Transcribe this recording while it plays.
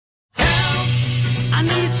I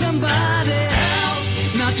need somebody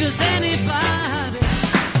help, not just anybody.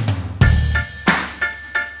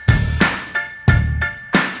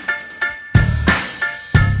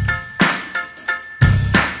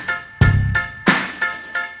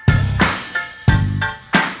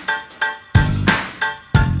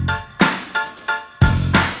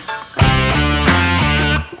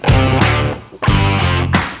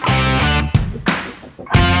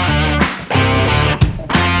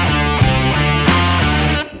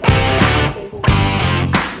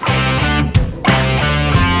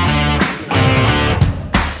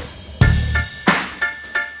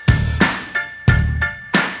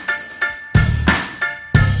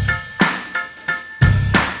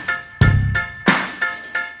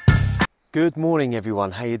 Good morning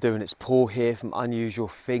everyone, how you doing? It's Paul here from Unusual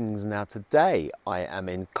Things. Now today I am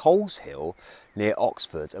in Coleshill near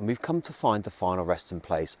Oxford and we've come to find the final resting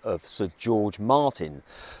place of Sir George Martin,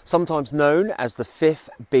 sometimes known as the fifth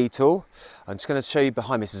Beatle. I'm just going to show you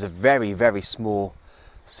behind me. This is a very small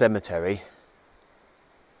cemetery.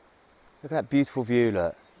 Look at that beautiful view,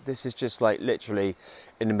 look. This is just like literally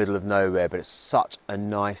in the middle of nowhere, but it's such a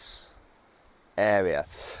nice area.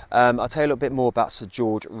 I'll tell you a little bit more about Sir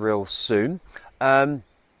George real soon. Don't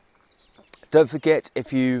forget,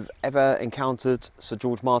 if you've ever encountered Sir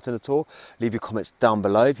George Martin at all, leave your comments down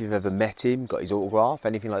below. If you've ever met him, got his autograph,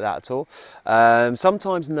 anything like that at all.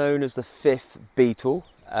 Sometimes known as the fifth Beatle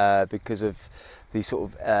because of the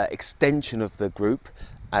sort of extension of the group,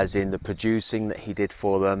 as in the producing that he did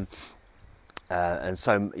for them, and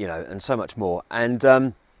so much more. And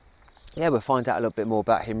yeah, we'll find out a little bit more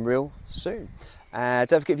about him real soon. Don't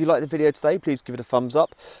forget, if you like the video today, please give it a thumbs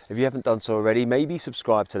up. If you haven't done so already, maybe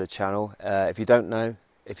subscribe to the channel. If you don't know,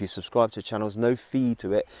 if you subscribe to the channel, there's no fee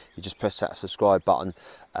to it. You just press that subscribe button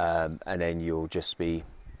and then you'll just be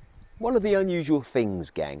one of the Unusual Things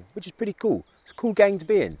gang, which is pretty cool. It's a cool gang to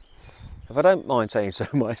be in, if I don't mind saying so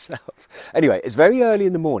myself. Anyway, it's very early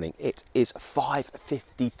in the morning. It is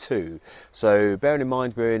 5:52. So bearing in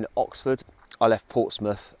mind we're in Oxford, I left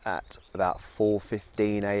Portsmouth at about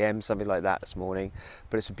 4:15 a.m, something like that this morning.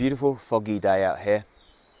 But it's a beautiful foggy day out here.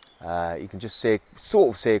 You can just sort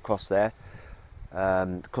of see across there,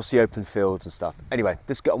 across the open fields and stuff. Anyway,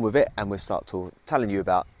 let's get on with it and we'll start telling you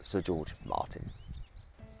about Sir George Martin.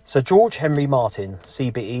 Sir George Henry Martin,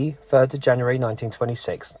 CBE, 3rd of January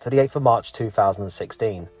 1926 to the 8th of March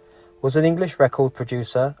 2016, was an English record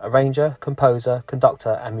producer, arranger, composer,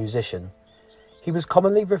 conductor and musician. He was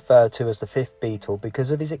commonly referred to as the fifth Beatle because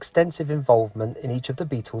of his extensive involvement in each of the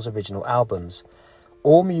Beatles' original albums.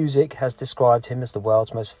 AllMusic has described him as the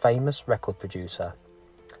world's most famous record producer.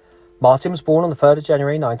 Martin was born on the 3rd of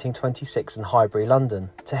January 1926 in Highbury, London,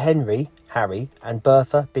 to Henry, Harry and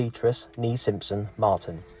Bertha Beatrice Nee Simpson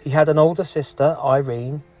Martin. He had an older sister,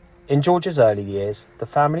 Irene. In George's early years, the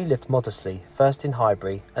family lived modestly, first in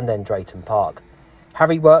Highbury and then Drayton Park.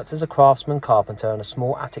 Harry worked as a craftsman carpenter in a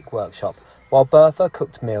small attic workshop, while Bertha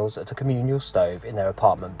cooked meals at a communal stove in their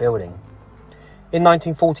apartment building. In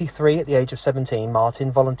 1943, at the age of 17,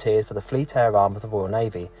 Martin volunteered for the Fleet Air Arm of the Royal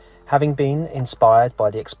Navy, having been inspired by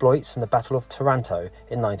the exploits in the Battle of Taranto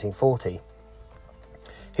in 1940.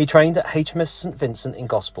 He trained at HMS St Vincent in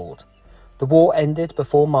Gosport. The war ended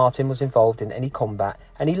before Martin was involved in any combat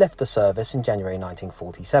and he left the service in January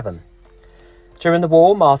 1947. During the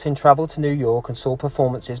war, Martin travelled to New York and saw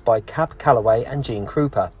performances by Cab Calloway and Gene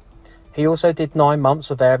Krupa. He also did 9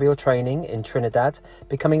 months of aerial training in Trinidad,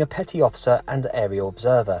 becoming a petty officer and aerial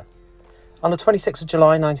observer. On the 26th of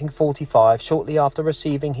July 1945, shortly after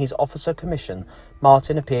receiving his officer commission,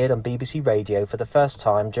 Martin appeared on BBC Radio for the first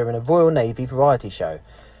time during a Royal Navy variety show.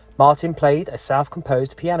 Martin played a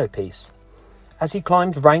self-composed piano piece. As he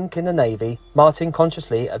climbed rank in the Navy, Martin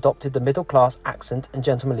consciously adopted the middle-class accent and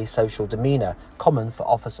gentlemanly social demeanour common for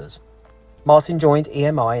officers. Martin joined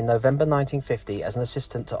EMI in November 1950 as an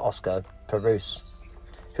assistant to Oscar Perouse,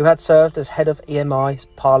 who had served as head of EMI's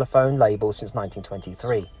Parlophone label since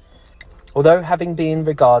 1923. Although having been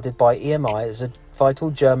regarded by EMI as a vital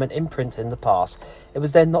German imprint in the past, it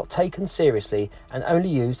was then not taken seriously and only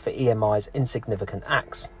used for EMI's insignificant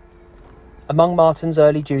acts. Among Martin's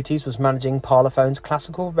early duties was managing Parlophone's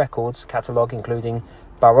classical records catalogue, including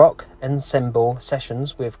Baroque ensemble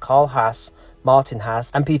sessions with Karl Haas, Martin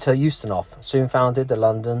Haas and Peter Ustinov, soon founded the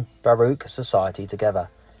London Baroque Society together.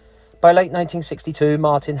 By late 1962,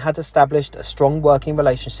 Martin had established a strong working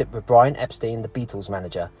relationship with Brian Epstein, the Beatles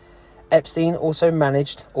manager. Epstein also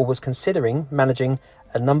managed, or was considering managing,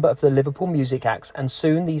 a number of the Liverpool music acts, and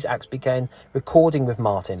soon these acts began recording with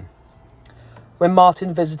Martin. When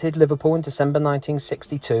Martin visited Liverpool in December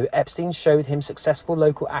 1962, Epstein showed him successful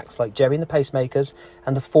local acts like Jerry and the Pacemakers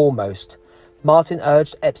and The Foremost. Martin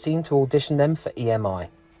urged Epstein to audition them for EMI.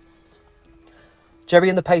 Gerry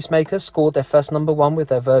and the Pacemakers scored their first #1 with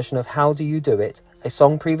their version of How Do You Do It, a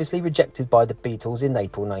song previously rejected by the Beatles in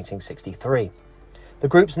April 1963. The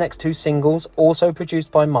group's next two singles, also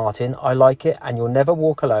produced by Martin, I Like It and You'll Never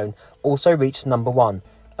Walk Alone, also reached #1,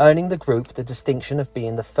 earning the group the distinction of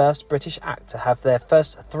being the first British act to have their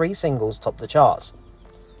first 3 singles top the charts.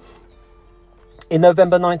 In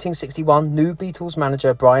November 1961, new Beatles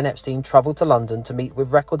manager Brian Epstein travelled to London to meet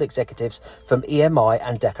with record executives from EMI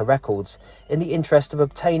and Decca Records in the interest of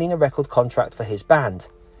obtaining a record contract for his band.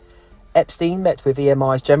 Epstein met with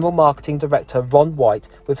EMI's general marketing director Ron White,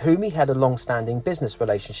 with whom he had a long-standing business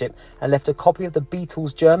relationship, and left a copy of the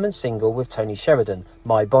Beatles' German single with Tony Sheridan,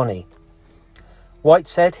 My Bonnie. White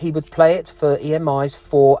said he would play it for EMI's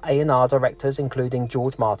 4 A&R directors, including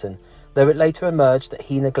George Martin, though it later emerged that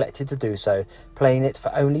he neglected to do so, playing it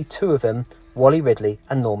for only 2 of them, Wally Ridley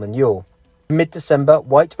and Norman Newell. In mid-December,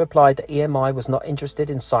 White replied that EMI was not interested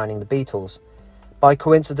in signing the Beatles. By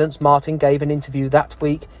coincidence, Martin gave an interview that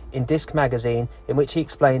week in Disc magazine in which he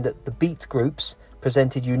explained that the beat groups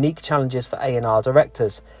presented unique challenges for A&R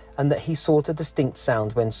directors and that he sought a distinct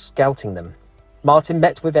sound when scouting them. Martin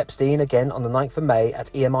met with Epstein again on the 9th of May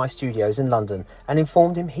at EMI Studios in London and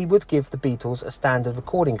informed him he would give the Beatles a standard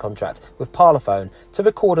recording contract with Parlophone to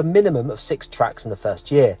record a minimum of 6 tracks in the first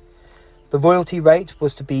year. The royalty rate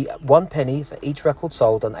was to be 1 penny for each record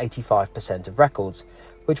sold on 85% of records,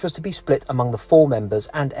 which was to be split among the 4 members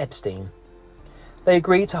and Epstein. They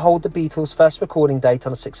agreed to hold the Beatles' first recording date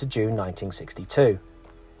on the 6th of June 1962.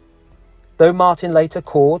 Though Martin later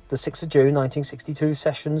called the 6th of June 1962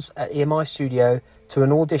 sessions at EMI Studio to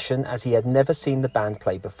an audition as he had never seen the band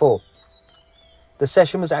play before. The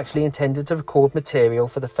session was actually intended to record material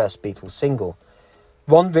for the first Beatles single.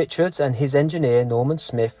 Ron Richards and his engineer Norman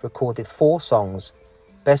Smith recorded 4 songs: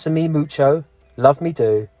 Besame Mucho, Love Me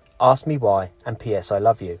Do, Ask Me Why and P.S. I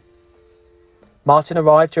Love You. Martin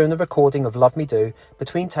arrived during the recording of Love Me Do.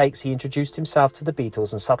 Between takes he introduced himself to the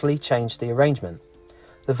Beatles and subtly changed the arrangement.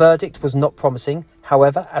 The verdict was not promising,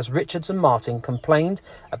 however, as Richards and Martin complained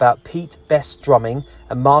about Pete Best's drumming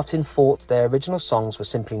and Martin thought their original songs were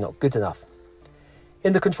simply not good enough.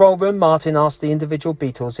 In the control room, Martin asked the individual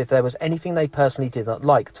Beatles if there was anything they personally did not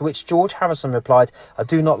like, to which George Harrison replied, I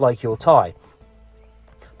do not like your tie.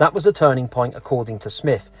 That was a turning point, according to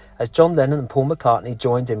Smith, as John Lennon and Paul McCartney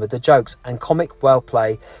joined in with the jokes and comic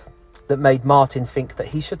wordplay that made Martin think that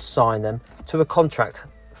he should sign them to a contract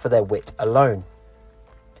for their wit alone.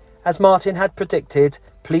 As Martin had predicted,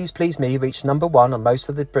 Please Please Me reached #1 on most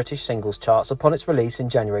of the British singles charts upon its release in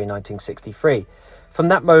January 1963. From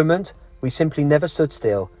that moment, we simply never stood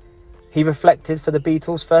still. He reflected for the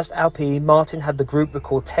Beatles' first LP, Martin had the group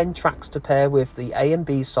record 10 tracks to pair with the A and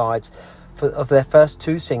B sides of their first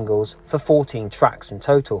 2 singles for 14 tracks in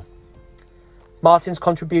total. Martin's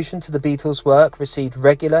contribution to the Beatles' work received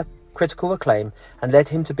regular critical acclaim and led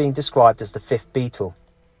him to being described as the 5th Beatle.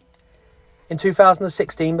 In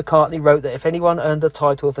 2016, McCartney wrote that if anyone earned the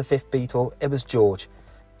title of the 5th Beatle, it was George.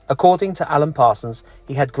 According to Alan Parsons,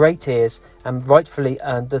 he had great ears and rightfully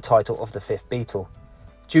earned the title of the 5th Beatle.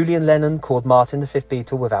 Julian Lennon called Martin the 5th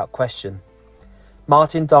Beatle without question.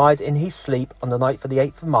 Martin died in his sleep on the night for the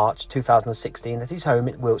 8th of March 2016 at his home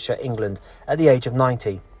in Wiltshire, England, at the age of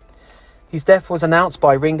 90. His death was announced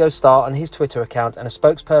by Ringo Starr on his Twitter account, and a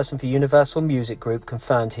spokesperson for Universal Music Group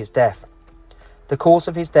confirmed his death. The cause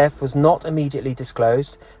of his death was not immediately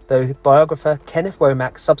disclosed, though biographer Kenneth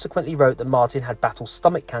Womack subsequently wrote that Martin had battled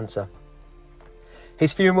stomach cancer.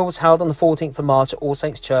 His funeral was held on the 14th of March at All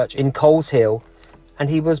Saints Church in Coles Hill, and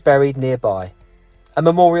he was buried nearby. A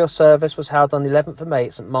memorial service was held on the 11th of May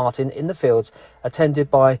at St Martin in the Fields,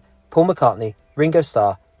 attended by Paul McCartney, Ringo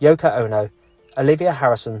Starr, Yoko Ono, Olivia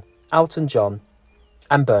Harrison, Elton John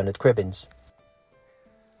and Bernard Cribbins.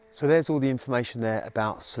 So there's all the information there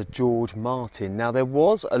about Sir George Martin. Now there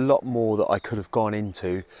was a lot more that I could have gone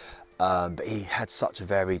into, but he had such a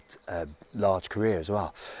varied, large career as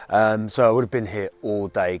well. So I would have been here all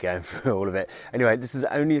day going through all of it. Anyway, this is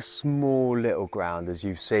only a small little ground, as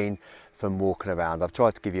you've seen from walking around. I've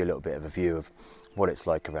tried to give you a little bit of a view of what it's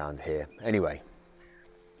like around here. Anyway,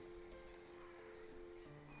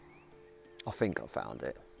 I think I found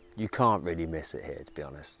it. You can't really miss it here, to be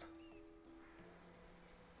honest.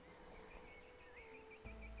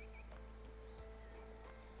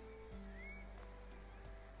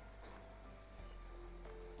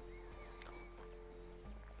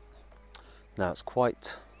 Now it's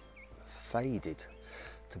quite faded,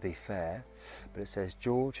 to be fair, but it says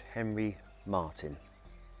George Henry Martin,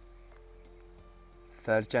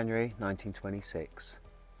 3rd January 1926.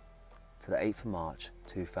 to the 8th of March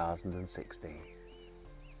 2016.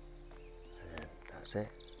 And that's it,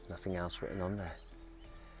 nothing else written on there.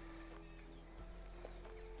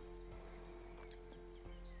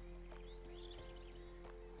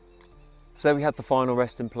 So we had the final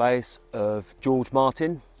resting place of George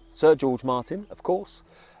Martin, Sir George Martin, of course.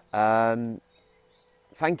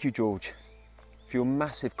 Thank you, George, for your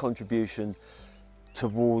massive contribution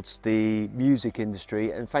towards the music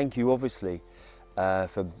industry, and thank you obviously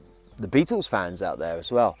for the Beatles fans out there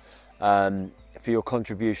as well, for your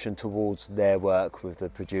contribution towards their work with the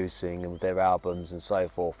producing and with their albums and so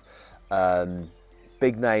forth.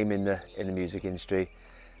 Big name in the music industry,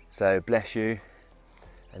 so bless you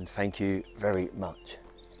and thank you very much.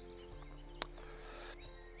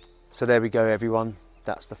 So there we go, everyone,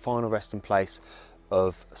 that's the final resting place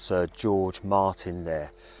of Sir George Martin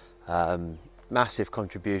there. Massive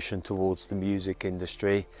contribution towards the music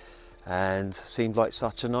industry, and seemed like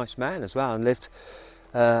such a nice man as well, and lived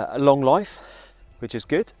a long life, which is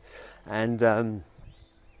good. And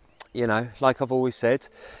you know, like I've always said,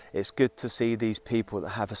 it's good to see these people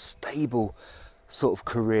that have a stable sort of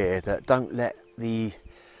career, that don't let the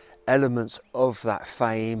elements of that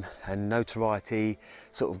fame and notoriety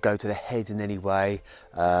sort of go to the head in any way.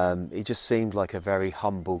 He just seemed like a very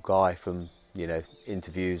humble guy from, you know,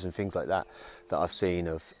 interviews and things like that I've seen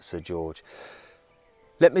of Sir George.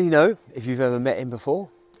 Let me know if you've ever met him before,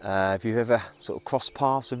 if you've ever sort of crossed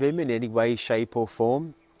paths with him in any way, shape or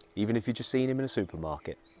form, even if you've just seen him in a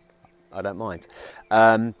supermarket. I don't mind.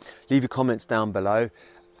 Leave your comments down below,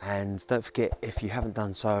 and don't forget, if you haven't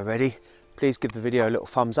done so already, please give the video a little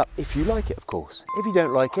thumbs up if you like it, of course. If you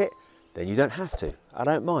don't like it, then you don't have to. I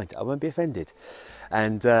don't mind, I won't be offended.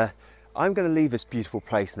 And I'm going to leave this beautiful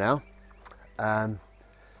place now.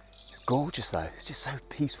 It's gorgeous though, it's just so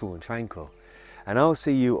peaceful and tranquil. And I'll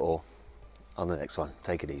see you all on the next one.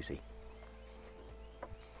 Take it easy.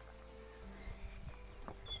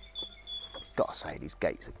 Gotta say, these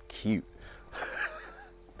gates are cute.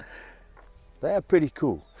 They're pretty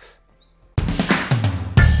cool.